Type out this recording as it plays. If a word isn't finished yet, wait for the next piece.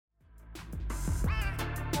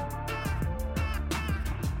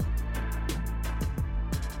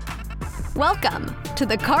Welcome to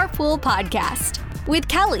the Carpool Podcast with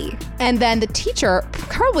Kelly. And then the teacher,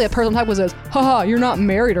 probably a person type, goes, haha, you're not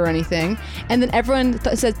married or anything. And then everyone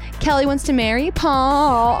says, Kelly wants to marry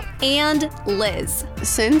Paul. And Liz.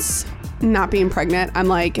 Since not being pregnant, I'm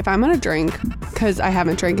like, if I'm going to drink, because I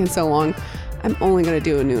haven't drank in so long, I'm only going to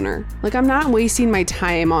do a nooner. Like, I'm not wasting my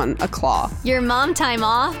time on a claw. Your mom time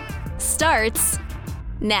off starts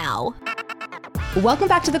now. Welcome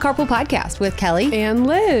back to the Carpool Podcast with Kelly. And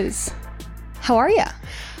Liz. How are you?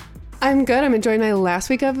 I'm good. I'm enjoying my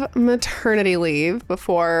last week of maternity leave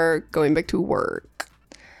before going back to work.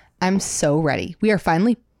 I'm so ready. We are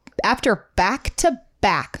finally, after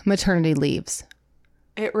back-to-back maternity leaves.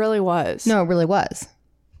 It really was. No, it really was.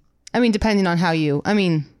 I mean, depending on how you,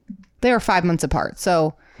 they were 5 months apart.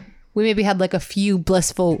 So we maybe had like a few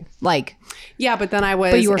blissful, Yeah, but then I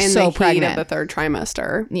was but you were in so the pregnant. heat of the third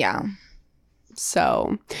trimester. Yeah.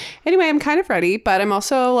 So anyway, I'm kind of ready, but I'm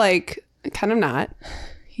also kind of not.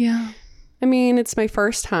 Yeah. I mean, it's my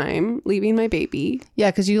first time leaving my baby.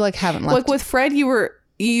 Yeah, because you haven't left. Like with Fred, you were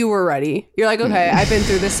ready. You're like, okay, I've been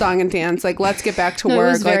through this song and dance. Like, let's get back to No, work.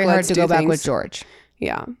 it was very hard let's to do go back things. with George.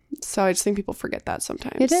 Yeah. So I just think people forget that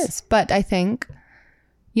sometimes. It is. But I think,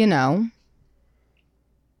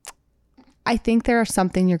 I think there's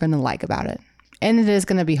something you're going to like about it. And it is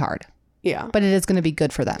going to be hard. Yeah. But it is going to be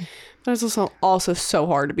good for them. But it's also so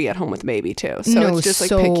hard to be at home with the baby too. So No, it's just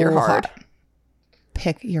so pick your hard.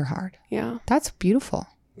 Pick your hard. Yeah. That's beautiful.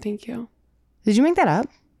 Thank you. Did you make that up?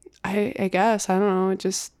 I guess. I don't know. It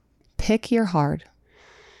just... Pick your hard.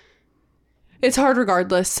 It's hard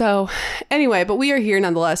regardless. So anyway, but we are here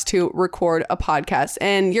nonetheless to record a podcast.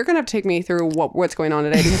 And you're going to have to take me through what's going on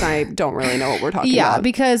today because I don't really know what we're talking Yeah, about.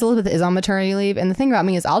 because Elizabeth is on maternity leave. And the thing about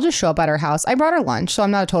me is I'll just show up at her house. I brought her lunch, so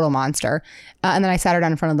I'm not a total monster. And then I sat her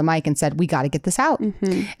down in front of the mic and said, we got to get this out.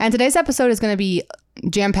 Mm-hmm. And today's episode is going to be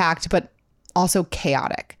jam-packed, but also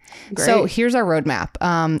chaotic. Great. So here's our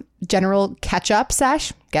roadmap. General catch-up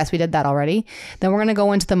sesh. Guess we did that already. Then we're going to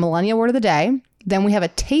go into the millennial word of the day. Then we have a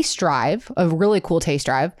taste drive, a really cool taste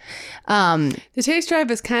drive. The taste drive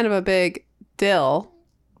is kind of a big deal.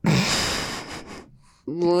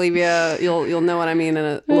 Olivia, you'll know what I mean in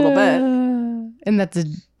a little bit. And that's a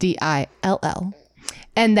DILL.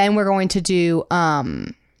 And then we're going to do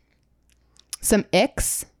some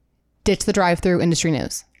icks, ditch the drive-through industry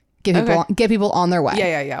news. Get people on their way.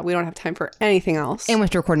 Yeah. We don't have time for anything else. And we have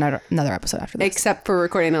to record another episode after this. Except for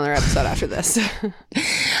recording another episode after this.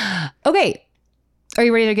 Okay. Are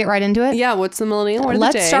you ready to get right into it? Yeah, what's the millennial word of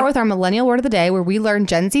the day? Let's start with our millennial word of the day where we learn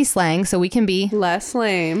Gen Z slang so we can be less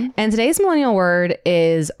lame. And today's millennial word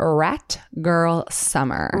is rat girl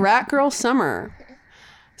summer. Rat girl summer.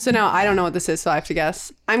 So now I don't know what this is, so I have to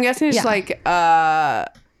guess. I'm guessing it's it's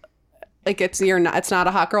not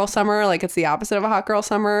a hot girl summer, like it's the opposite of a hot girl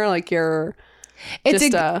summer, like you're It's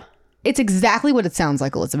exactly what it sounds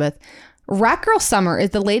like, Elizabeth. Rat Girl Summer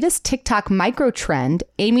is the latest TikTok micro trend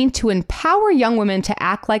aiming to empower young women to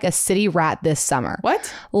act like a city rat this summer.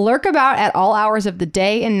 What? Lurk about at all hours of the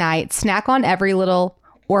day and night, snack on every little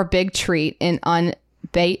or big treat, and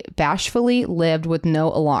bashfully lived with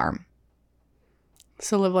no alarm.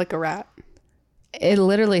 So live like a rat. It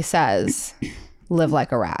literally says, live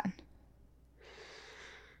like a rat.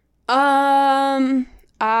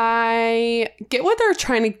 I get what they're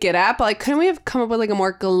trying to get at, but couldn't we have come up with a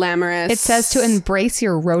more glamorous... It says to embrace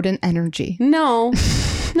your rodent energy. No,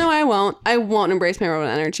 I won't. I won't embrace my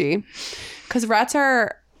rodent energy because rats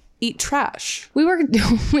eat trash.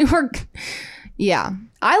 Yeah.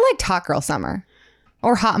 I liked Hot Girl Summer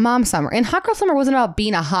or Hot Mom Summer. And Hot Girl Summer wasn't about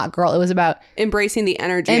being a hot girl. It was about embracing the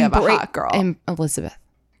energy of a hot girl. Elizabeth,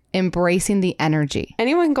 embracing the energy.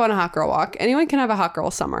 Anyone can go on a hot girl walk. Anyone can have a hot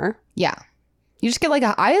girl summer. Yeah. You just get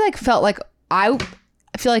I feel like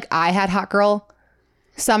I had hot girl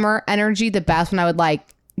summer energy the best when I would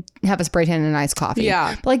have a spray tan and an iced coffee.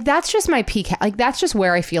 Yeah. But that's just my peak. That's just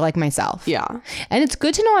where I feel like myself. Yeah. And it's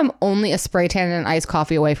good to know I'm only a spray tan and an iced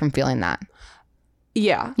coffee away from feeling that.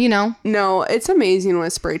 Yeah. No, it's amazing what a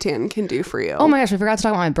spray tan can do for you. Oh my gosh, we forgot to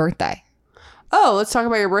talk about my birthday. Oh, let's talk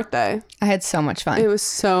about your birthday. I had so much fun. It was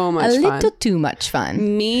so much fun. A little too much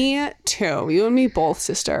fun. Me too. You and me both,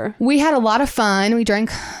 sister. We had a lot of fun. We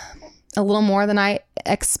drank a little more than I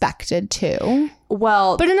expected to.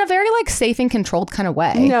 Well, but in a very safe and controlled kind of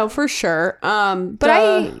way. No, for sure.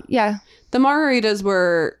 The margaritas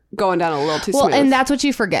were going down a little too smooth. Well, and that's what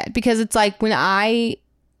you forget because it's when I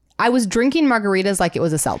was drinking margaritas like it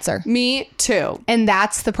was a seltzer. Me too. And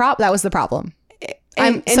that's the that was the problem.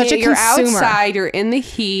 I'm such a you're consumer. Outside, you're in the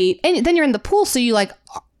heat. And then you're in the pool, so you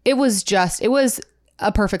it was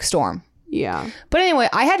a perfect storm. Yeah. But anyway,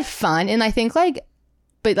 I had fun, and I think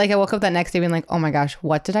But like I woke up that next day being like, oh my gosh,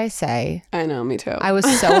 what did I say? I know, me too. I was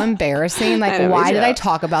so embarrassing. Like, I know, me why did too. I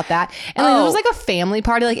talk about that? And like, it was like a family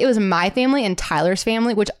party. Like it was my family and Tyler's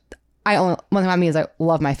family, which one thing about me is I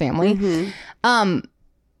love my family.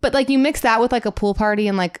 But like you mix that with like a pool party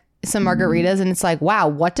and like some margaritas, and it's like, wow,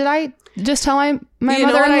 what did I just tell my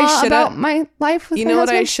mother-in-law about my life with You my know what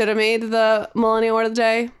I husband? should have made the millennial word of the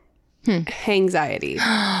day? Anxiety.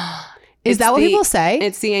 Is that what people say?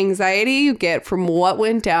 It's the anxiety you get from what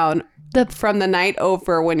went down from the night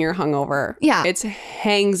over when you're hungover. Yeah. It's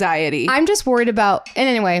anxiety. I'm just worried about, and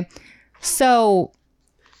anyway, so,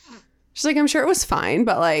 She's like, I'm sure it was fine,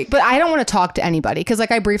 but like. but I don't want to talk to anybody because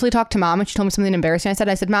like I briefly talked to mom and she told me something embarrassing. I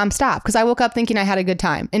said, Mom, stop. Because I woke up thinking I had a good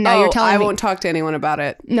time. And now you're telling I me. won't talk to anyone about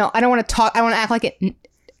it. No, I don't want to talk. I want to act like it.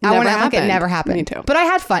 I want to act like it never happened. Me too. But I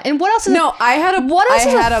had fun. And what else is what else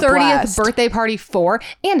is a 30th blast. birthday party for?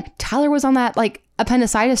 And Tyler was on that like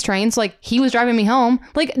appendicitis train. So like he was driving me home.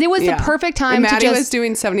 Like it was the perfect time and to Maddie just. was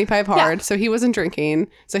doing 75 hard, so he wasn't drinking.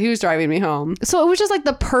 So he was driving me home. So it was just like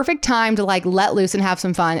the perfect time to like let loose and have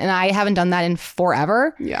some fun. And I haven't done that in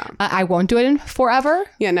forever. Yeah. I won't do it in forever.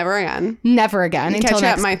 Yeah, never again. Never again. Catch you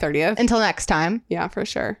at my 30th. Until next time. Yeah, for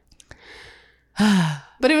sure.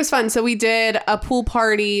 But it was fun. So we did a pool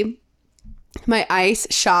party. My ice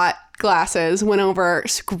shot glasses went over.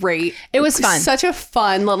 It's great. It was fun. Such a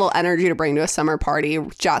fun little energy to bring to a summer party.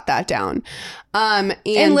 Jot that down. And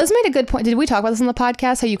Liz made a good point. Did we talk about this on the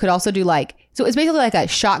podcast? How you could also do like, so it's basically like a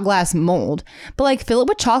shot glass mold, but like fill it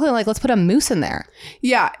with chocolate. And like let's put a mousse in there.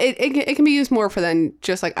 yeah, it can be used more for than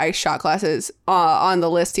just like ice shot glasses. On the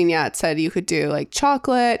listing, yeah, it said you could do like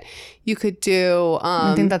chocolate. You could do.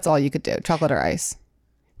 I think that's all you could do. Chocolate or ice.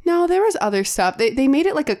 No, there was other stuff. They made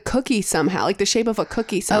it like a cookie somehow, like the shape of a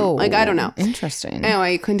cookie. Like I don't know. Interesting.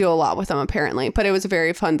 Anyway, you couldn't do a lot with them apparently, but it was a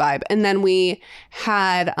very fun vibe. And then we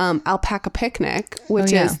had Alpaca Picnic,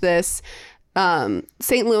 which is this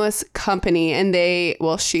St. Louis company, and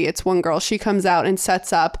it's one girl. She comes out and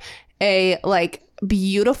sets up a like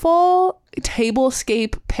beautiful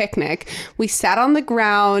tablescape picnic. We sat on the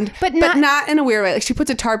ground, but not in a weird way. Like she puts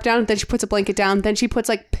a tarp down, then she puts a blanket down, then she puts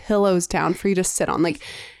like pillows down for you to sit on. Like,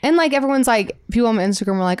 and like everyone's like, people on my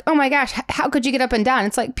Instagram were like, oh my gosh, how could you get up and down?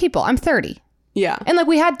 It's like, people, I'm 30. yeah. And like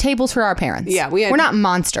we had tables for our parents. Yeah, we're not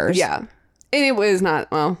monsters. Yeah. And it was not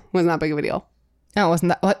big of a deal. No, it wasn't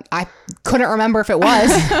that. What? I couldn't remember if it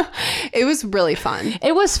was. It was really fun.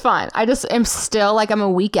 It was fun. I just am still like, I'm a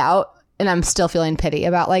week out. And I'm still feeling pity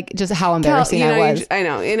about like just how embarrassing I was. I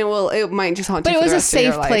know, and it might just haunt but you. But for it the was a rest of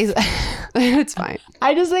your safe life. place. It's fine.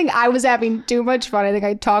 I just think I was having too much fun. I think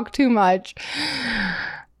I talked too much.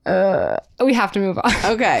 We have to move on.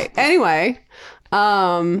 Okay. Anyway,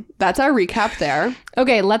 that's our recap there.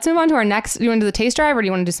 Okay, let's move on to our next. Do you want to do the taste drive or do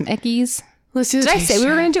you want to do some ickies? Let's do. Did I say we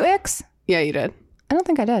were going to do icks? Yeah, you did. I don't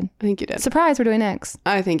think I did. I think you did. Surprise, we're doing icks.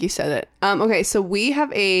 I think you said it. Okay, so we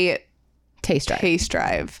have a taste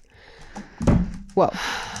drive. Whoa.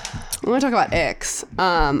 I want to talk about icks.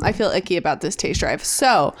 I feel icky about this taste drive.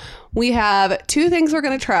 So we have two things we're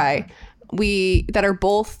going to try that are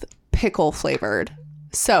both pickle flavored.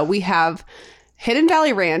 So we have Hidden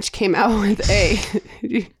Valley Ranch came out with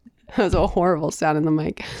that was a horrible sound in the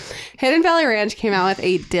mic. Hidden Valley Ranch came out with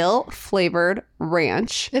a dill flavored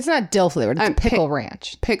ranch. It's not dill flavored. It's pickle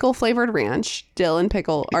ranch. Pickle flavored ranch. Dill and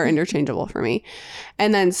pickle are interchangeable for me.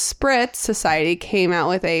 And then Spritz Society came out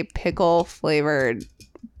with a pickle flavored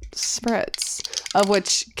spritz, of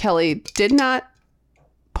which Kelly did not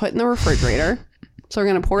put in the refrigerator. So we're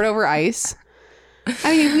going to pour it over ice.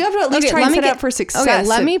 I mean, we have to at least try and set it up for success. Okay,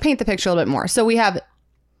 let me paint the picture a little bit more. So we have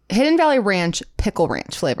Hidden Valley Ranch pickle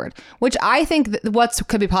ranch flavored, which I think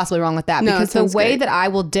could be possibly wrong with that, because the way that I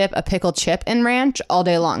will dip a pickle chip in ranch all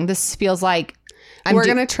day long, this feels like we're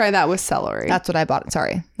going to try that with celery. That's what I bought.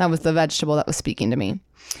 Sorry. That was the vegetable that was speaking to me.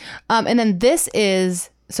 And then this is,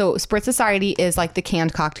 so Spritz Society is like the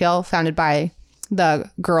canned cocktail founded by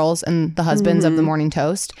the girls and the husbands of the Morning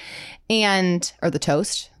Toast or the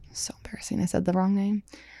Toast. So embarrassing. I said the wrong name.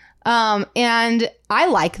 And I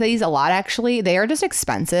like these a lot, actually. They are just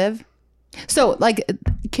expensive. So like,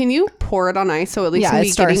 can you pour it on ice so at least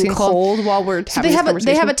it starts getting cold while we're having this conversation?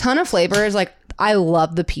 They have a ton of flavors. Like I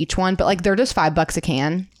love the peach one, but like they're just $5 a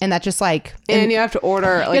can, and that's just like. And you have to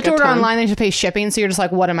order. Like, you have to order online. Then you have to pay shipping. So you're just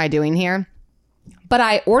like, what am I doing here? But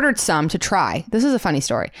I ordered some to try. This is a funny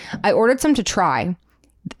story. I ordered some to try.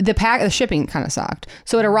 The shipping kind of sucked.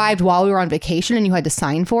 So it arrived while we were on vacation and you had to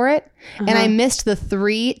sign for it. And I missed the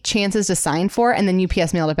 3 chances to sign for it, and then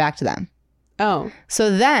UPS mailed it back to them. Oh.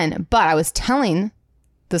 So then, but I was telling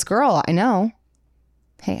this girl I know,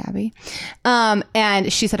 hey, Abby,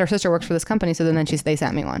 and she said her sister works for this company. So then they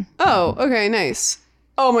sent me one. Oh, okay, nice.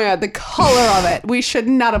 Oh my God, the color of it. We should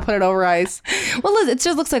not have put it over ice. Well, Liz, it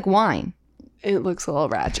just looks like wine. It looks a little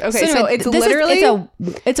ratch. Okay, So so anyway, it's literally...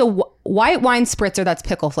 it's a white wine spritzer that's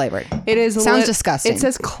pickle flavored. It is... Sounds disgusting. It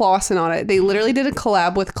says Clausen on it. They literally did a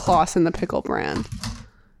collab with Clausen, the pickle brand.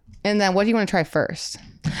 And then what do you want to try first?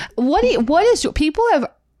 People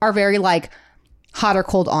are very like hot or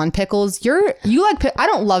cold on pickles. You like I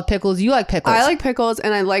don't love pickles. You like pickles. I like pickles,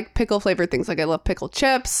 and I like pickle flavored things. Like I love pickle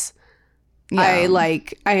chips. Yeah.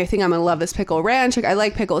 I think I'm gonna love this pickle ranch. Like I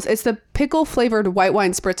like pickles. It's the pickle flavored white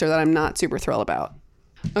wine spritzer that I'm not super thrilled about.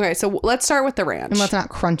 Okay, so let's start with the ranch. And let's not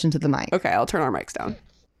crunch into the mic. Okay, I'll turn our mics down.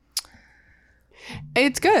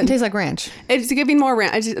 It's good. It tastes like ranch. It's giving more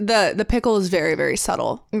ranch. The pickle is very, very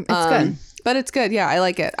subtle. It's good. But it's good. Yeah, I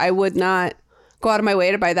like it. I would not go out of my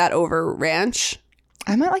way to buy that over ranch.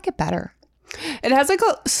 I might like it better. It has like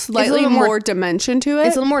a slightly more dimension to it.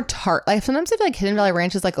 It's a little more tart. Like sometimes I feel like Hidden Valley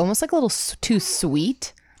Ranch is like almost like a little too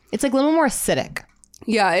sweet. It's like a little more acidic.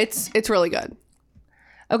 Yeah, it's really good.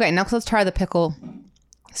 Okay, now let's try the pickle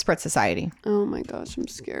Spritz Society. Oh my gosh, I'm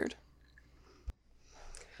scared.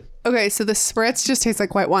 Okay, so the spritz just tastes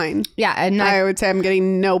like white wine. Yeah, and I would say I'm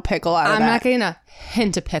getting no pickle out of that. I'm not getting a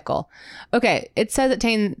hint of pickle. Okay, it says it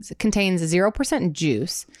contains 0%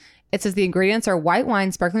 juice. It says the ingredients are white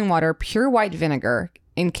wine, sparkling water, pure white vinegar,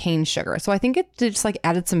 and cane sugar. So I think it just like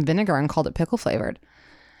added some vinegar and called it pickle flavored.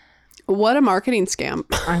 What a marketing scam.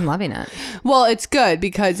 I'm loving it. Well, it's good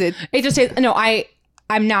because it just tastes, no,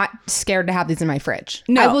 I'm not scared to have these in my fridge.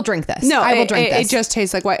 No. I will drink this. No, I will drink this. It just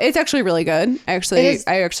tastes like white. It's actually really good. I actually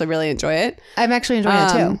really enjoy it. I'm actually enjoying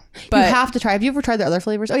it too. But you have to try. Have you ever tried the other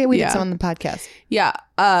flavors? Oh yeah, we did some on the podcast. Yeah.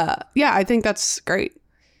 Yeah, I think that's great.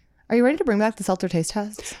 Are you ready to bring back the seltzer taste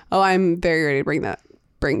tests? Oh, I'm very ready to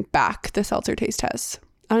bring back the seltzer taste test.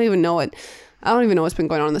 I don't even know what's been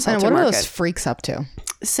going on in the seltzer market. What are those freaks up to?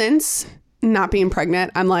 Since not being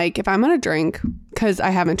pregnant, I'm like, if I'm going to drink, because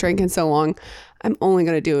I haven't drank in so long, I'm only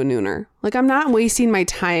going to do a nooner. Like, I'm not wasting my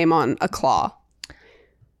time on a claw.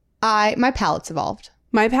 My palate's evolved.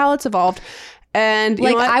 And you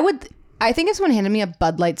like, know what? I think if someone handed me a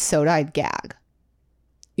Bud Light soda, I'd gag.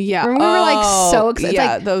 Yeah. Remember we were like so excited.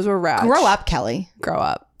 Yeah, like, those were rad. Grow up, Kelly. Grow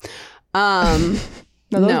up. No,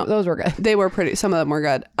 those were good. They were pretty. Some of them were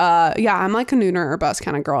good. Yeah, I'm like a nooner or bust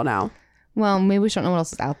kind of girl now. Well, maybe we just don't know what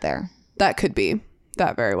else is out there. That could be.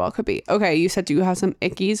 That very well could be. Okay, you said you have some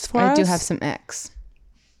ickies for us? I do have some icks.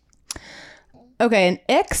 Okay, and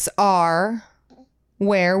icks are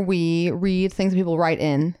where we read things people write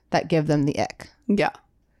in that give them the ick. Yeah.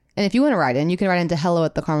 And if you want to write in, you can write into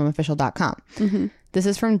hello@thecarmofficial.com. Mm-hmm. This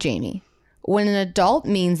is from Jamie. When an adult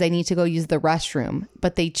means they need to go use the restroom,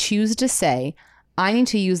 but they choose to say, I need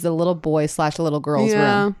to use the little boy/little girl's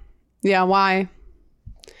room. Yeah, why?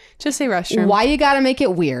 Just say restroom. Why you gotta make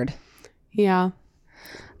it weird? Yeah.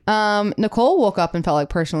 Nicole woke up and felt like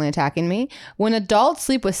personally attacking me. When adults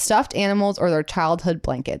sleep with stuffed animals or their childhood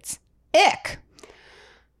blankets. Ick.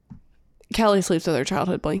 Kelly sleeps with her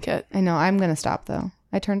childhood blanket. I know. I'm gonna stop though.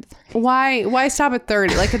 I turned 30. Why stop at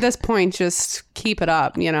 30? Like at this point, just keep it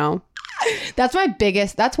up, you know? That's one of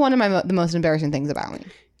the most embarrassing things about me.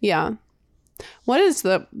 Yeah. What is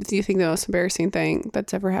do you think the most embarrassing thing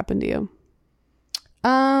that's ever happened to you?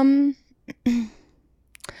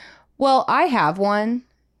 Well, I have one.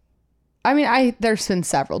 I mean, there's been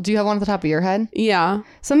several. Do you have one at the top of your head? Yeah.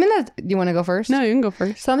 Something that, you want to go first? No, you can go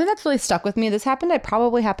first. Something that's really stuck with me. It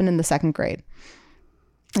probably happened in the 2nd grade.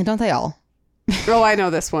 And don't they all? Oh, I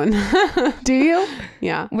know this one. Do you?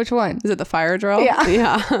 Yeah. Which one? Is it the fire drill? Yeah.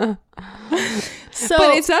 Yeah.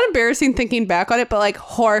 But it's not embarrassing thinking back on it, but like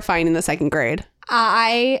horrifying in the 2nd grade.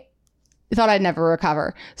 I thought I'd never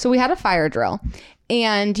recover. So we had a fire drill.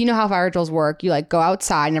 And you know how fire drills work. You like go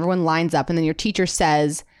outside and everyone lines up and then your teacher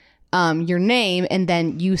says your name and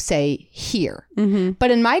then you say here. Mm-hmm.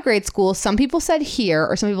 But in my grade school, some people said here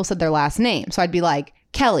or some people said their last name. So I'd be like,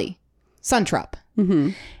 Kelly, Suntrup.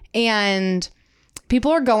 Mm-hmm. And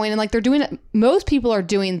people are going and like they're doing it. Most people are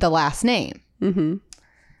doing the last name. Mm-hmm.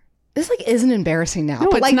 This like isn't embarrassing now. No,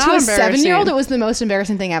 but like to a 7-year-old, it was the most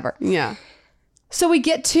embarrassing thing ever. Yeah. So we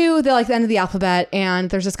get to the end of the alphabet and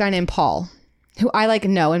there's this guy named Paul who I like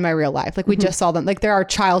know in my real life. Like we just saw them. Like they're our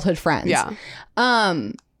childhood friends. Yeah.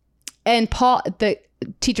 And Paul, the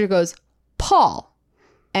teacher goes, Paul.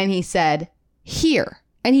 And he said, here.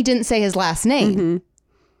 And he didn't say his last name. Mm-hmm.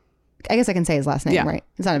 I guess I can say his last name, Yeah. right?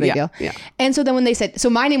 It's not a big deal. Yeah. And so then when they said, so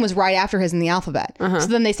my name was right after his in the alphabet. So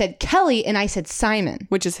then they said Kelly and I said Simon.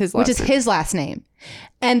 Which is his last name.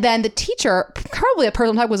 And then the teacher, probably a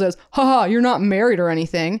person type, was says, haha, you're not married or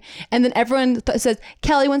anything. And then everyone says,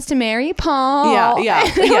 Kelly wants to marry Paul. Yeah.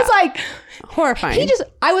 And it was like horrifying.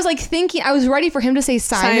 I was like thinking, I was ready for him to say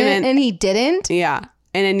Simon. And he didn't. Yeah.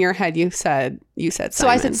 And in your head, you said Simon. So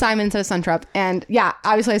I said Simon instead of Suntrup. And yeah,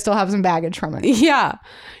 obviously I still have some baggage from it. Yeah.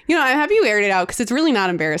 You know, I'm happy you aired it out because it's really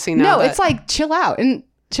not embarrassing now. No, it's like chill out.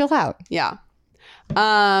 Yeah.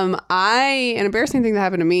 An embarrassing thing that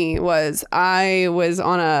happened to me was I was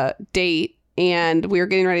on a date and we were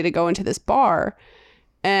getting ready to go into this bar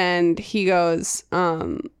and he goes,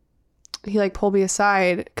 he like pulled me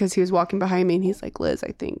aside because he was walking behind me and he's like, Liz,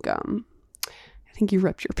 I think you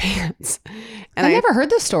ripped your pants. And I never heard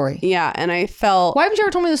this story. Yeah. And I felt... Why haven't you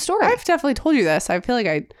ever told me this story? I've definitely told you this. I feel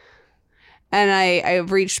like I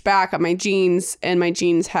reached back at my jeans and my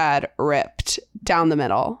jeans had ripped down the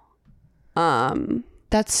middle.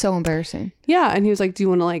 That's so embarrassing. Yeah. And he was like, do you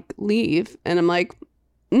want to like leave? And I'm like,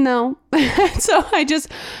 no. So I just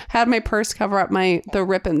had my purse cover up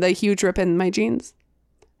the huge rip in my jeans.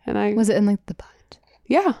 And was it in like the butt?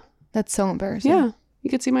 Yeah. That's so embarrassing. Yeah. You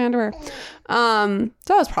could see my underwear. So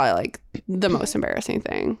that was probably like the most embarrassing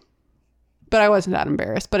thing. But I wasn't that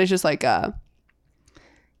embarrassed. But it's just like I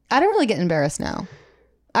don't really get embarrassed now.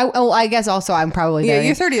 I guess also I'm probably very...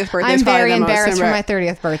 Yeah, your 30th birthday. I'm very embarrassed for my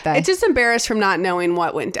 30th birthday. It's just embarrassed from not knowing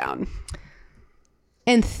what went down.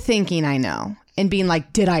 And thinking I know. And being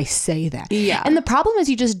like, did I say that? Yeah. And the problem is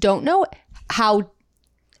you just don't know how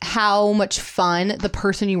much fun the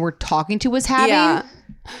person you were talking to was having.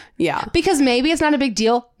 Yeah. Because maybe it's not a big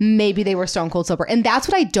deal. Maybe they were stone cold sober. And that's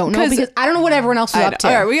what I don't know because I don't know what everyone else is up to.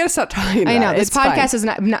 All right, we got to stop talking about it. I know. This podcast fine. is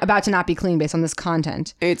not about to not be clean based on this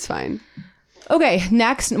content. It's fine. Okay,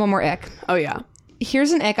 next, one more ick. Oh, yeah.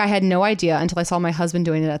 Here's an ick I had no idea until I saw my husband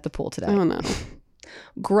doing it at the pool today. Oh, no.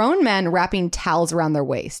 Grown men wrapping towels around their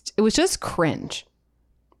waist. It was just cringe.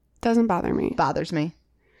 Doesn't bother me. Bothers me.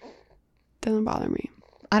 Doesn't bother me.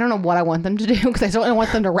 I don't know what I want them to do because I don't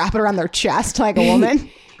want them to wrap it around their chest like a woman.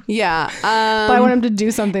 Yeah. But I want them to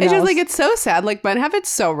do something else. It's just like, it's so sad. Like, men have it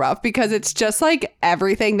so rough because it's just like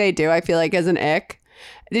everything they do, I feel like, is an ick.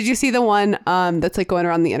 Did you see the one that's like going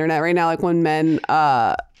around the internet right now? Like when men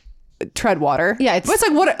tread water. Yeah. It's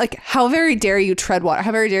like, what? Like, how very dare you tread water?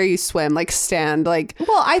 How very dare you swim? Like, stand. Like,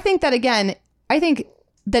 well, I think that again, I think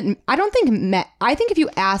if you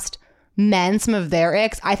asked men some of their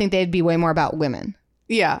icks, I think they'd be way more about women.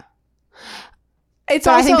 yeah. It's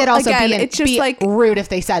But also, I think that'd also again, be it's just like rude if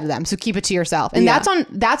they said to them. So keep it to yourself. And that's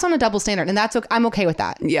on a double standard. And I'm okay with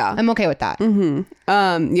that. Yeah. I'm okay with that.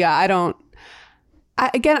 Mm-hmm. Yeah,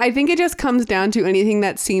 I think it just comes down to anything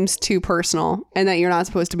that seems too personal and that you're not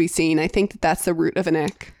supposed to be seen. I think that's the root of an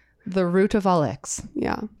ick. The root of all icks.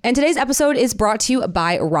 Yeah. And today's episode is brought to you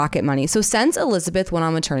by Rocket Money. So since Elizabeth went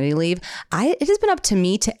on maternity leave, it has been up to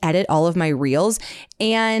me to edit all of my reels,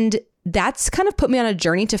 and that's kind of put me on a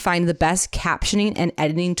journey to find the best captioning and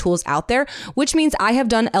editing tools out there, which means I have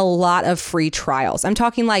done a lot of free trials. I'm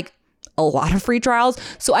talking like a lot of free trials.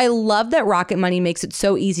 So I love that Rocket Money makes it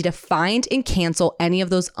so easy to find and cancel any of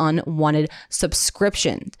those unwanted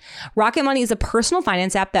subscriptions. Rocket Money is a personal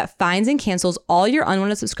finance app that finds and cancels all your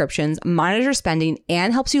unwanted subscriptions, monitors your spending,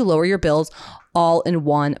 and helps you lower your bills all in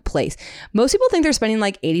one place. Most people think they're spending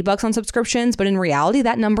like $80 on subscriptions, but in reality,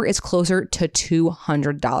 that number is closer to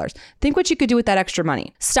 $200. Think what you could do with that extra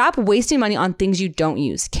money. Stop wasting money on things you don't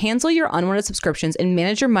use. Cancel your unwanted subscriptions and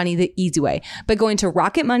manage your money the easy way by going to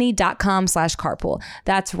rocketmoney.com/carpool.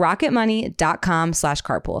 That's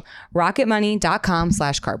rocketmoney.com/carpool.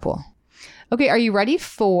 rocketmoney.com/carpool. Okay, are you ready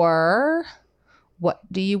for what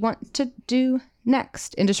do you want to do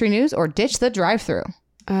next? Industry news or ditch the drive-thru?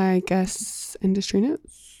 I guess industry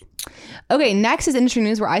news. Okay, next is industry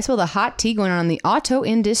news where I spill the hot tea going on in the auto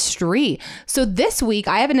industry. So this week,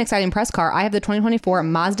 I have an exciting press car. I have the 2024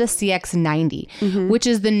 Mazda CX-90, which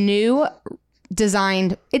is the new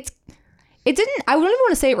designed. I wouldn't even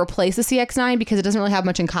want to say it replaced the CX-9 because it doesn't really have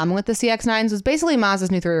much in common with the CX-9. So it's basically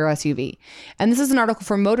Mazda's new three-row SUV. And this is an article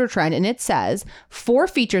from Motor Trend, and it says 4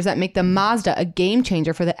 features that make the Mazda a game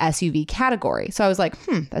changer for the SUV category. So I was like,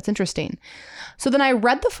 that's interesting. So then I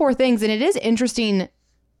read the 4 things, and it is interesting.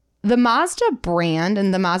 The Mazda brand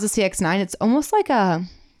and the Mazda CX-9, it's almost like I'm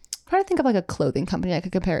trying to think of like a clothing company I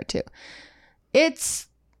could compare it to. It's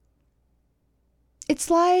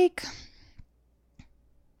like,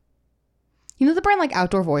 you know the brand like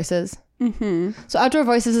Outdoor Voices? So Outdoor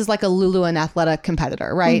Voices is like a Lulu and Athleta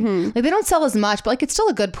competitor, right? Like they don't sell as much, but like it's still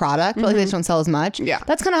a good product, but like they just don't sell as much. Yeah.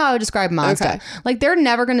 That's kind of how I would describe Mazda. Okay. Like they're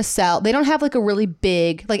never going to sell. They don't have like a really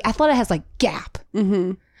big, like Athleta has like Gap.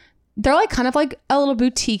 They're like kind of like a little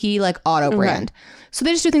boutique-y like auto brand. So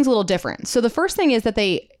they just do things a little different. So the first thing is that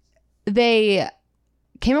they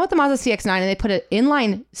came out with the Mazda CX-9 and they put an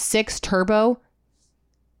inline six turbo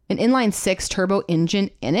engine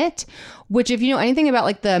in it, which if you know anything about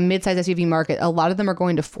like the midsize SUV market, a lot of them are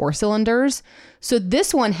going to 4 cylinders. So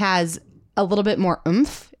this one has a little bit more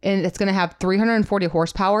oomph, and it's going to have 340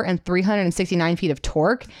 horsepower and 369 feet of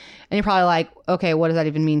torque. And you're probably like, okay, what does that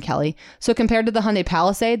even mean, Kelly? So compared to the Hyundai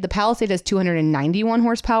Palisade, the Palisade has 291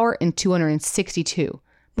 horsepower and 262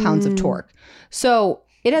 pounds of torque. So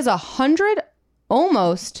it has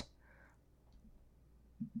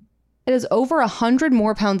it is over 100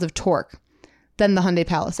 more pounds of torque than the Hyundai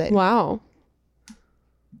Palisade. Wow.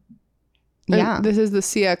 Yeah. And this is the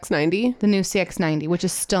CX-90? The new CX-90, which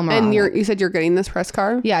is still Murano. And you said you're getting this press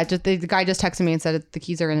car? Yeah, the guy just texted me and said the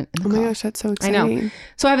keys are in the car. Oh my gosh, that's so exciting. I know.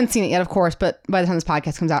 So I haven't seen it yet, of course, but by the time this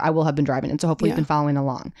podcast comes out, I will have been driving it. So hopefully you've been following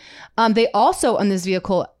along. They also, on this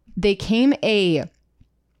vehicle, it's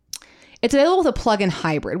available with a plug-in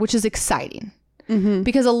hybrid, which is exciting.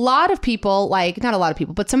 Because a lot of people, like not a lot of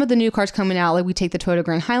people, but some of the new cars coming out, like we take the Toyota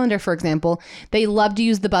Grand Highlander, for example, they love to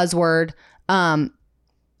use the buzzword,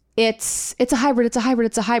 it's a hybrid, it's a hybrid,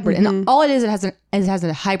 it's a hybrid. And all it is, it has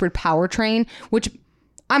a hybrid powertrain, which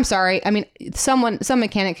I'm sorry. I mean, some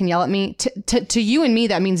mechanic can yell at me. To you and me,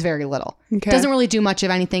 that means very little. Okay. It doesn't really do much of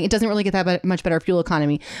anything. It doesn't really get that much better fuel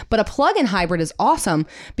economy. But a plug-in hybrid is awesome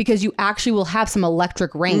because you actually will have some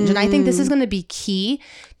electric range. And I think this is going to be key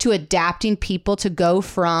to adapting people to go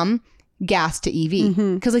from gas to EV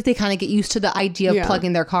because like they kind of get used to the idea of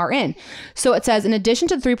plugging their car in. So it says, in addition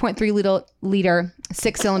to the 3.3 liter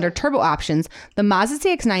 6-cylinder turbo options, the Mazda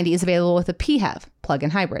CX-90 is available with a PHEV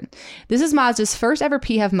plug-in hybrid. This is Mazda's first ever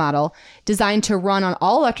PHEV model designed to run on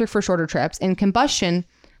all electric for shorter trips and combustion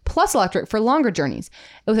plus electric for longer journeys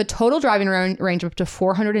with a total driving range of up to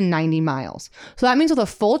 490 miles. So that means with a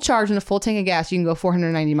full charge and a full tank of gas, you can go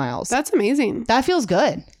 490 miles. That's amazing. That feels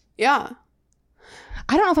good. Yeah.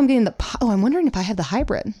 I don't know if I'm getting I'm wondering if I have the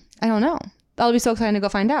hybrid. I don't know. That'll be so exciting to go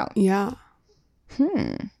find out. Yeah.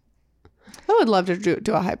 I would love to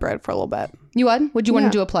do a hybrid for a little bit. You would? Would you want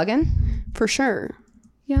to do a plug-in? For sure.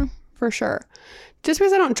 Yeah. For sure. Just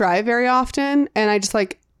because I don't drive very often and I just I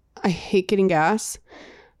hate getting gas.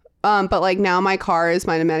 But like now my car is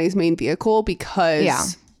mine and Maddie's main vehicle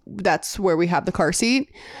because that's where we have the car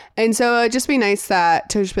seat. And so it'd just be nice to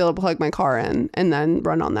just be able to plug my car in and then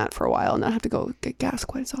run on that for a while and not have to go get gas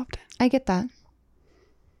quite as often. I get that.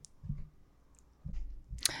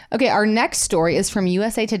 Okay, our next story is from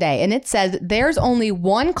USA Today, and it says there's only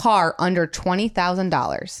one car under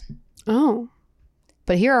 $20,000. Oh.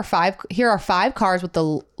 But here are five cars with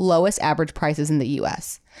the lowest average prices in the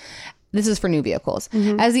US. This is for new vehicles.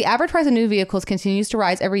 As the average price of new vehicles continues to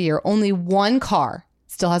rise every year, only one car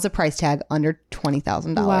still has a price tag under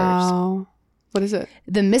 $20,000. Wow. What is it?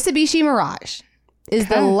 The Mitsubishi Mirage is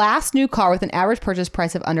the last new car with an average purchase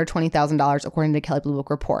price of under $20,000, according to Kelley Blue Book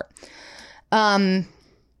report. In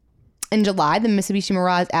July, the Mitsubishi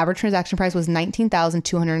Mirage average transaction price was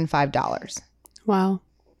 $19,205. Wow.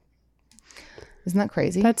 Isn't that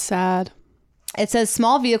crazy? That's sad. It says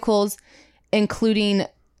small vehicles, including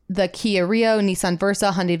the Kia Rio, Nissan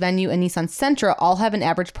Versa, Hyundai Venue, and Nissan Sentra all have an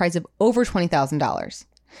average price of over $20,000.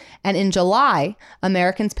 And in July,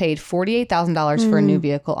 Americans paid $48,000 for a new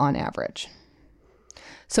vehicle on average.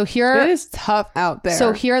 So here it is tough out there.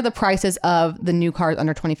 So here are the prices of the new cars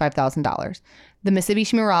under $25,000. The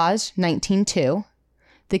Mitsubishi Mirage, $19,200.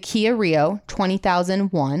 The Kia Rio,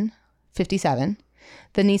 $20,157.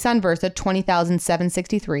 The Nissan Versa,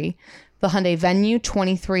 $20,763. The Hyundai Venue,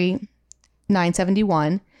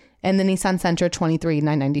 $23,971. And the Nissan Sentra,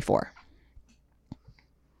 $23,994.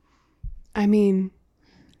 I mean,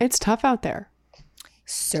 it's tough out there.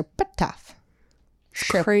 Super tough.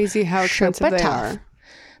 Crazy how expensive they are.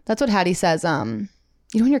 That's what Hattie says. You know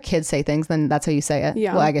when your kids say things, then that's how you say it?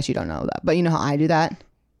 Yeah. Well, I guess you don't know that, but you know how I do that?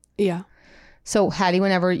 Yeah. So Hattie,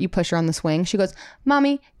 whenever you push her on the swing, she goes,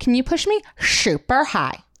 Mommy, can you push me super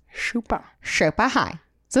high? Super high.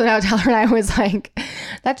 So now Tyler and I was like,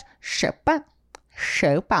 that's super.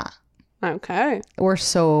 Okay. We're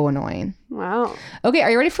so annoying. Wow. Okay,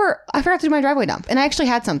 are you ready I forgot to do my driveway dump. And I actually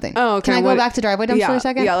had something. Oh, okay. Can I go back to driveway dumps for a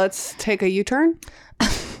second? Yeah, let's take a U-turn.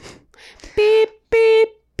 Beep, beep,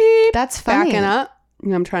 beep. That's funny. Backing up.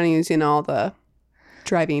 I'm trying to use, all the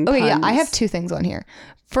driving Okay, yeah, puns. I have 2 things on here.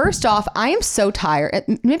 First off, I am so tired.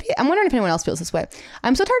 Maybe I'm wondering if anyone else feels this way.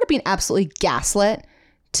 I'm so tired of being absolutely gaslit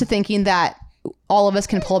to thinking that all of us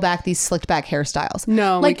can pull back these slicked back hairstyles.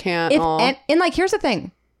 No, we can't. And like, here's the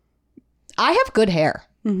thing. I have good hair.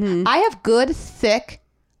 Mm-hmm. I have good, thick,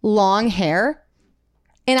 long hair,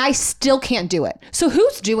 and I still can't do it. So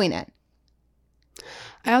who's doing it?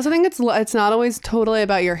 I also think it's not always totally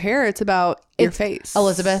about your hair. It's about your face.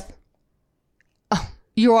 Elizabeth,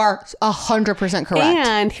 you are 100% correct.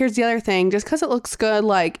 And here's the other thing. Just because it looks good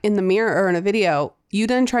like in the mirror or in a video, you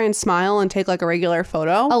didn't try and smile and take like a regular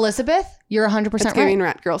photo. Elizabeth, you're 100% It's right. giving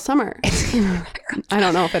Rat Girl Summer. I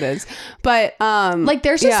don't know if it is. But Like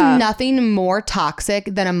there's just yeah. nothing more toxic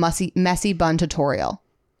than a messy bun tutorial.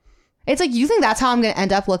 It's like, you think that's how I'm going to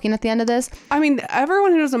end up looking at the end of this? I mean,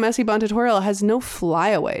 everyone who does a messy bun tutorial has no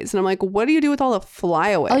flyaways. And I'm like, what do you do with all the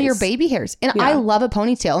flyaways? Oh, your baby hairs. And I love a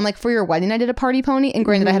ponytail. And like for your wedding, I did a party pony. And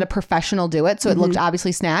granted, I had a professional do it. So it looked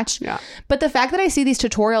obviously snatched. Yeah. But the fact that I see these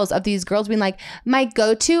tutorials of these girls being like, my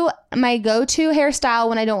go-to hairstyle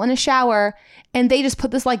when I don't want to shower. And they just put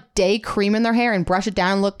this like day cream in their hair and brush it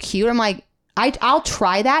down and look cute. I'm like, I'll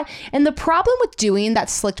try that. And the problem with doing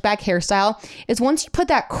that slicked back hairstyle is once you put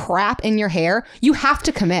that crap in your hair, you have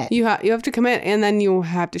to commit. You have to commit, and then you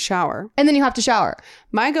have to shower. And then you have to shower.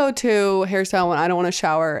 My go-to hairstyle when I don't want to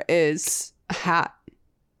shower is a hat,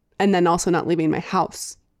 and then also not leaving my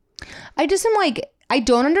house. I just am like, I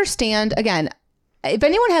don't understand. Again, if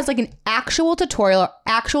anyone has like an actual tutorial or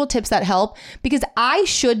actual tips that help, because I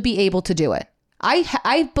should be able to do it.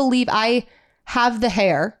 I believe I have the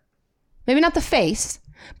hair, maybe not the face,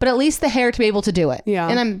 but at least the hair to be able to do it. Yeah.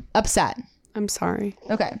 And I'm upset. I'm sorry.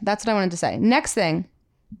 Okay, that's what I wanted to say. Next thing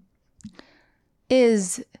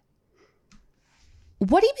is,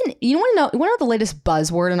 what even, you want to know the latest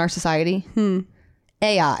buzzword in our society?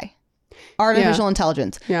 AI. Artificial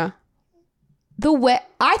intelligence. Yeah. The way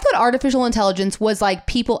I thought artificial intelligence was like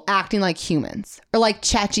people acting like humans or like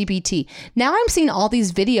ChatGPT. Now I'm seeing all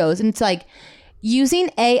these videos and it's like using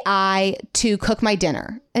AI to cook my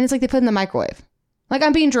dinner. And it's like they put it in the microwave. Like,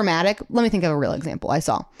 I'm being dramatic. Let me think of a real example I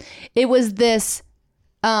saw. It was this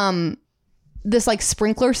like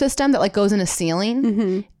sprinkler system that like goes in a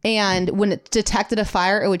ceiling. And when it detected a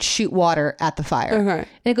fire, it would shoot water at the fire. Okay.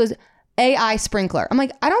 And it goes, AI sprinkler. I'm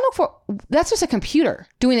like, I don't know that's just a computer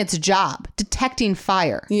doing its job, detecting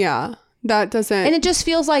fire. Yeah. That doesn't. And it just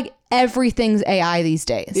feels like everything's AI these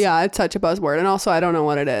days. Yeah, it's such a buzzword. And also, I don't know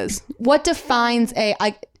what it is. What defines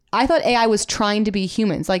AI? I thought AI was trying to be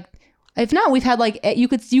humans. Like, if not, we've had like, you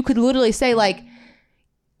could literally say like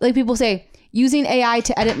people say, using AI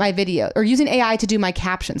to edit my video or using AI to do my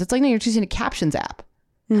captions. It's like, no, you're using a captions app.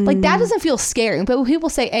 Like, that doesn't feel scary. But when people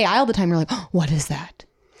say AI all the time, you're like, oh, what is that?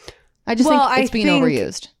 I just think it's being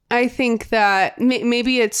overused. I think that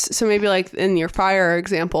maybe maybe like in your fire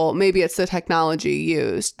example, maybe it's the technology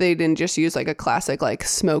used. They didn't just use like a classic like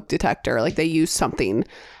smoke detector. Like they used something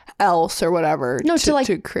else or whatever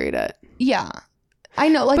to create it. Yeah, I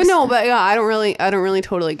know. Like, but yeah, I don't really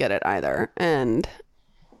totally get it either. And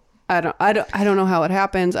I don't know how it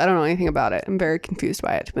happens. I don't know anything about it. I'm very confused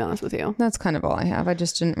by it, to be honest with you. That's kind of all I have. I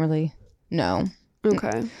just didn't really know.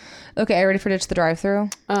 Okay. Okay, are you ready for Ditch the Drive-Thru?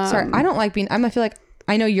 Sorry, I don't like being... I feel like...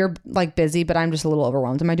 I know you're like busy, but I'm just a little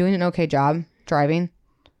overwhelmed. Am I doing an okay job driving?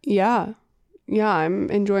 Yeah. Yeah, I'm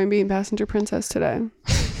enjoying being passenger princess today.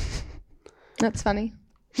 That's funny.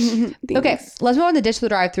 Okay, let's move on to Ditch the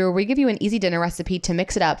Drive-Thru, where we give you an easy dinner recipe to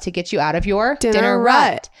mix it up to get you out of your dinner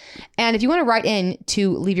rut. And if you want to write in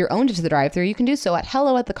to leave your own Ditch the Drive-Thru, you can do so at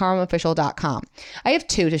hello@thecarmofficial.com. I have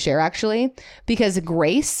 2 to share, actually, because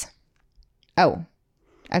Grace... Oh,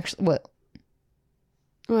 actually, what?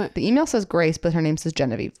 What? The email says Grace, but her name says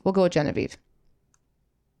Genevieve. We'll go with Genevieve.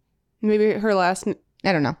 Maybe her last...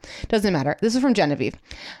 I don't know. Doesn't matter. This is from Genevieve.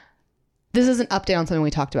 This is an update on something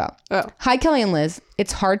we talked about. Oh. Hi, Kelly and Liz.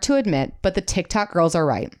 It's hard to admit, but the TikTok girls are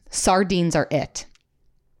right. Sardines are it.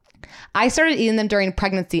 I started eating them during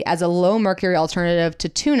pregnancy as a low mercury alternative to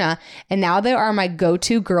tuna, and now they are my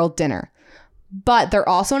go-to girl dinner. But they're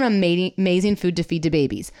also an amazing food to feed to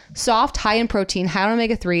babies. Soft, high in protein, high in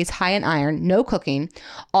omega-3s, high in iron, no cooking.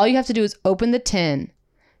 All you have to do is open the tin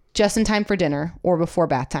just in time for dinner or before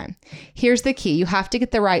bath time. Here's the key. You have to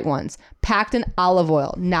get the right ones. Packed in olive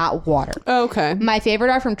oil, not water. Okay. My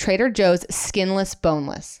favorite are from Trader Joe's Skinless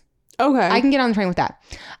Boneless. Okay. I can get on the train with that.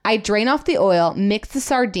 I drain off the oil, mix the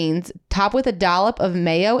sardines, top with a dollop of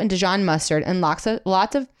mayo and Dijon mustard, and lots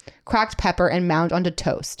of cracked pepper, and mound onto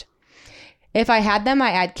toast. If I had them,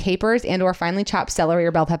 I add capers and or finely chopped celery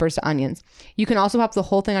or bell peppers to onions. You can also pop the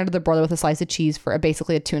whole thing under the broiler with a slice of cheese for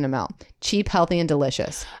basically a tuna melt. Cheap, healthy, and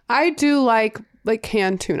delicious. I do like like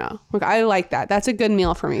canned tuna. Like I like that. That's a good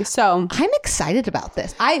meal for me. So I'm excited about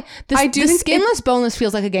this. I do the think skinless, boneless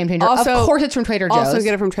feels like a game changer. Also- of course, it's from Trader Joe's. also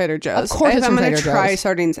get it from Trader Joe's. Of course if it's I'm from gonna Trader try Joe's.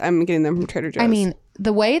 sardines, I'm getting them from Trader Joe's. I mean,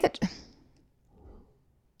 the way that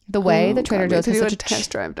Trader Joe's we has do such a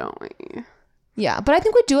test drive, don't we? Yeah, but I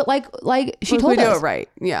think we do it like she told we do us. it right.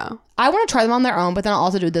 Yeah. I want to try them on their own, but then I'll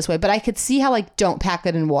also do it this way. But I could see how like don't pack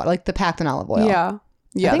it in water, like the packed in olive oil. Yeah.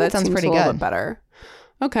 Yeah, think it that sounds seems pretty a little good. bit better.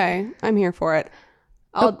 Okay, I'm here for it.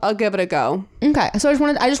 I'll give it a go. Okay, so I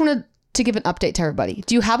just wanted to give an update to everybody.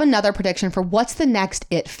 Do you have another prediction for what's the next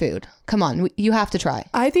it food? Come on, you have to try.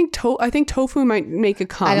 I think tofu might make a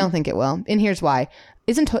come. I don't think it will, and here's why.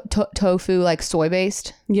 Isn't tofu like soy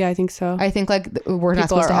based? Yeah, I think so. I think like we're not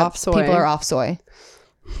People supposed to are have off soy. people are off soy.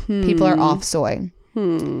 People are off soy.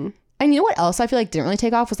 And you know what else I feel like didn't really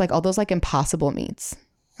take off was like all those like Impossible meats.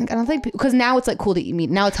 Like I don't think because now it's like cool to eat meat.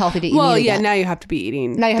 Now it's healthy to eat Well, meat yeah, again. now you have to be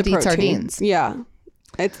eating. Now you have the to eat protein. sardines. Yeah,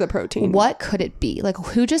 it's the protein. What could it be? Like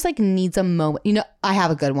who just like needs a moment? You know, I have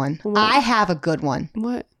a good one. I have a good one.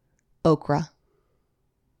 What? Okra.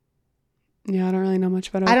 Yeah, I don't really know much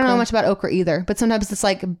about okra. I don't know much about okra either, but sometimes it's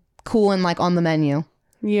like cool and like on the menu.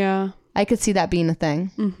 Yeah. I could see that being a thing.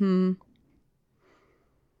 Mm-hmm.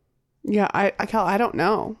 Yeah, I don't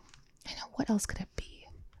know. I know. What else could it be?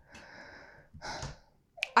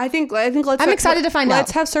 I think let's. I'm excited to find out.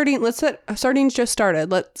 Let's have sardines just started.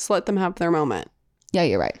 Let's let them have their moment. Yeah,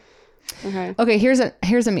 you're right. Okay. Okay, here's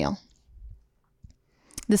a meal.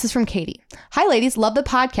 This is from Katie. Hi, ladies. Love the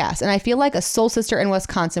podcast. And I feel like a soul sister in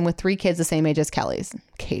Wisconsin with 3 kids the same age as Kelly's.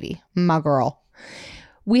 Katie, my girl.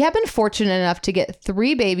 We have been fortunate enough to get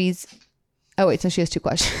 3 babies. Oh, wait. So she has 2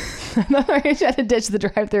 questions. She had to ditch the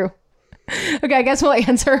drive-thru. Okay, I guess we'll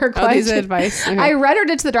answer her question. Oh, these are advice. Okay. I read her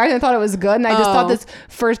ditch the drive-thru and thought it was good. And I just thought this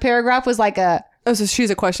first paragraph was like a... Oh, so she's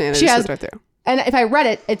a question and She has- right there. And if I read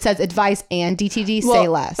it, it says advice and DTD, say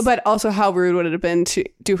less. But also, how rude would it have been to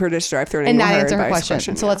do her dish drive-through And not answer her advice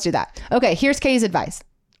question. So yeah. let's do that. Okay, here's Katie's advice.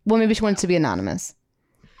 Well, maybe she wants to be anonymous.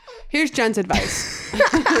 Here's Jen's advice.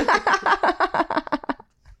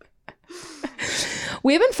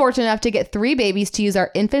 We have been fortunate enough to get 3 babies to use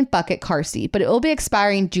our infant bucket car seat, but it will be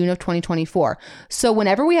expiring June of 2024. So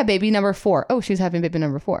whenever we have baby number 4, she's having baby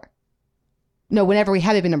number 4. No, whenever we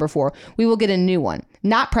have baby number 4, we will get a new one.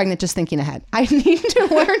 Not pregnant, just thinking ahead. I need to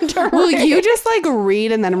learn to Will read. you just like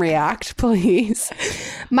read and then react, please?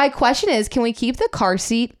 My question is, can we keep the car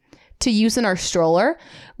seat to use in our stroller?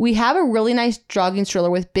 We have a really nice jogging stroller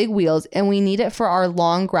with big wheels, and we need it for our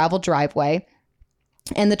long gravel driveway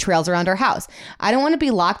and the trails around our house. I don't want to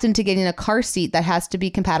be locked into getting a car seat that has to be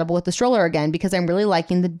compatible with the stroller again because I'm really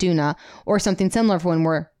liking the Duna or something similar for when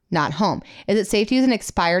we're not home. Is it safe to use an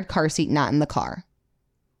expired car seat not in the car?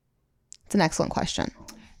 It's an excellent question.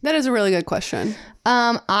 That is a really good question.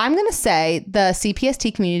 I'm going to say the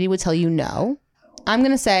CPST community would tell you no. I'm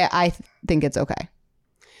going to say I think it's okay.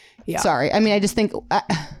 Yeah. Sorry. I mean, I just think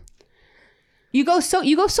you go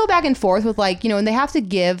so back and forth with like, and they have to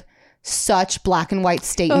give such black and white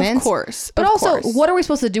statements. Of course. But of also, course. what are we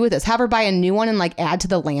supposed to do with this? Have her buy a new one and like add to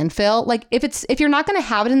the landfill? Like if you're not going to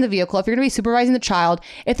have it in the vehicle, if you're going to be supervising the child,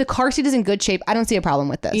 if the car seat is in good shape, I don't see a problem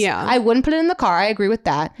with this. Yeah. I wouldn't put it in the car. I agree with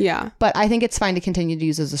that. Yeah. But I think it's fine to continue to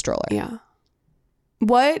use as a stroller. Yeah.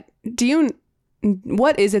 What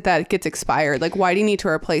is it that gets expired? Like, why do you need to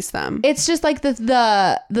replace them? It's just like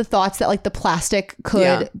the thoughts that like the plastic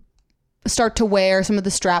could start to wear. Some of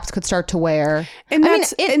the straps could start to wear. And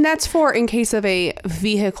that's for in case of a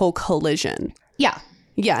vehicle collision. Yeah.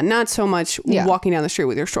 Yeah, not so much walking down the street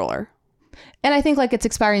with your stroller. And I think like it's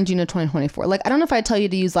expiring June of 2024. Like I don't know if I'd tell you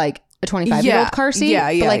to use like a 25-year-old car seat.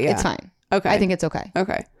 But like it's fine. Okay. I think it's okay.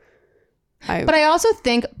 Okay. But I also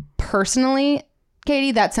think personally,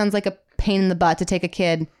 Katie, that sounds like a pain in the butt to take a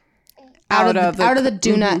kid out of the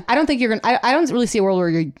Duna. Mm-hmm. I don't think you're gonna. I don't really see a world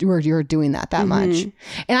where you're doing that much.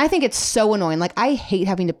 And I think it's so annoying. Like I hate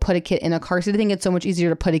having to put a kid in a car seat. I think it's so much easier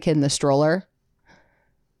to put a kid in the stroller.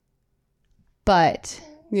 But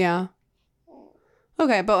yeah.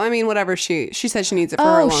 Okay, but I mean, whatever she said she needs it for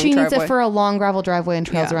her long driveway. Needs it for a long gravel driveway and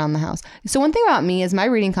trails around the house. So one thing about me is my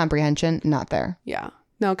reading comprehension not there. Yeah.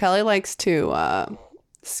 No, Kelly likes to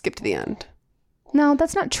skip to the end. No,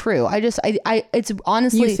 that's not true. It's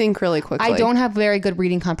honestly... You think really quickly. I don't have very good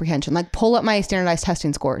reading comprehension. Like, pull up my standardized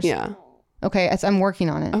testing scores. Yeah. Okay, I'm working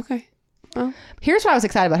on it. Okay. Well. Here's what I was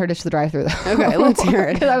excited about her Ditch the Drive-Thru, though. Okay, let's hear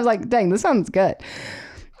it. Because I was like, dang, this sounds good.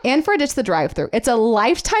 And for a Ditch the Drive-Thru, it's a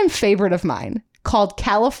lifetime favorite of mine called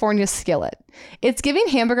California Skillet. It's giving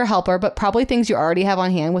hamburger helper, but probably things you already have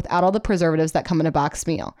on hand without all the preservatives that come in a box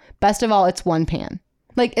meal. Best of all, it's one pan.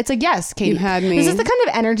 Like, it's a yes, Katie. You had me. This is the kind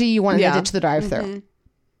of energy you want in the Ditch the Drive-Thru. Mm-hmm.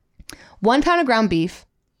 1 pound of ground beef,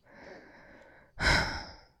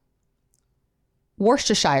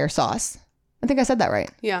 Worcestershire sauce. I think I said that right.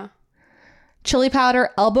 Yeah. Chili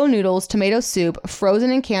powder, elbow noodles, tomato soup,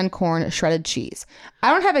 frozen and canned corn, shredded cheese.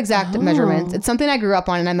 I don't have exact measurements. It's something I grew up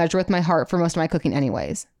on and I measure with my heart for most of my cooking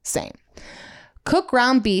anyways. Same. Cook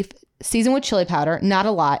ground beef, season with chili powder, not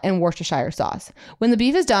a lot, and Worcestershire sauce. When the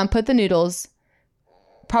beef is done, put the noodles,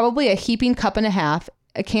 probably a heaping cup and a half,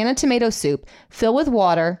 a can of tomato soup, fill with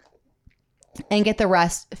water, and get the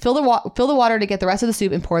rest. Fill the water to get the rest of the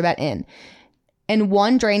soup and pour that in. And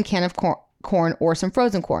 1 drained can of corn or some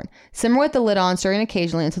frozen corn. Simmer with the lid on, stirring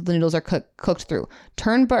occasionally until the noodles are cooked through.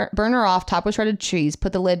 Turn burner off, top with shredded cheese,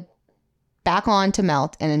 put the lid back on to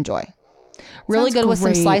melt, and enjoy. Really Sounds good with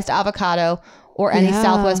some great. sliced avocado or any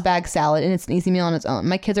Southwest bag salad, and it's an easy meal on its own.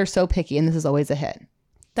 My kids are so picky, and this is always a hit.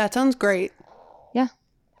 That sounds great. Yeah.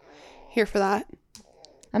 Here for that.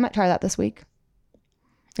 I might try that this week.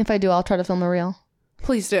 If I do, I'll try to film a reel.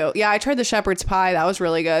 Please do. Yeah, I tried the shepherd's pie. That was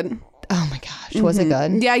really good. Oh my gosh, was it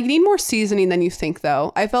good? Yeah, you need more seasoning than you think,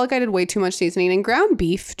 though. I felt like I did way too much seasoning, and ground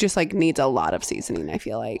beef just like needs a lot of seasoning, I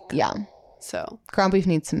feel like. Yeah. So Ground beef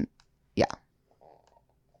needs some, yeah.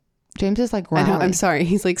 James is like I know, growling. I'm sorry.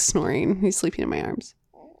 He's like snoring. He's sleeping in my arms.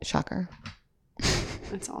 Shocker.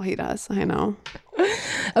 That's all he does. I know.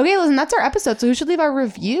 Okay, listen, that's our episode. So who should leave our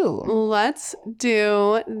review? Let's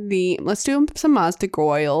do some Mazda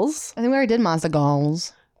girls. I think we already did Mazda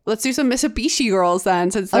Goals. Let's do some Mitsubishi girls then,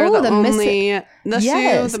 since they're Oh, the the only. Let's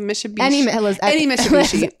Yes. do the Mitsubishi. Any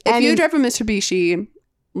Mitsubishi. If Any- you drive a Mitsubishi,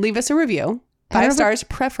 leave us a review. 5 stars,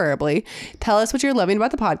 preferably. Tell us what you're loving about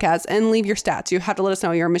the podcast and leave your stats. You have to let us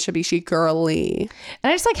know you're a Mitsubishi girly.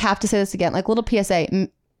 And I just like have to say this again, like little PSA.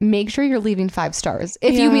 Make sure you're leaving 5 stars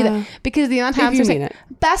if you mean it, because the amount of times you you're mean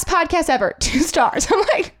saying best podcast ever, 2 stars. I'm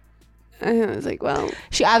like, I was like, well,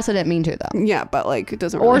 she absolutely didn't mean to though, yeah, but like it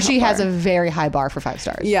doesn't. Really or she help has her. a very high bar for 5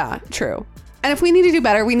 stars. Yeah, true. And if we need to do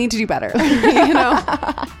better, we need to do better. You know,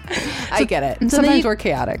 I get it. Sometimes we're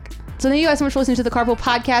chaotic. So thank you guys so much for listening to the Carpool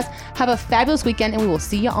Podcast. Have a fabulous weekend, and we will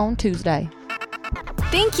see you on Tuesday.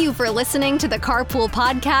 Thank you for listening to the Carpool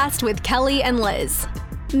Podcast with Kelly and Liz.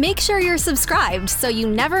 Make sure you're subscribed so you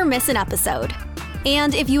never miss an episode.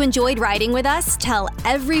 And if you enjoyed riding with us, tell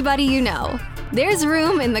everybody you know. There's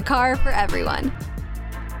room in the car for everyone.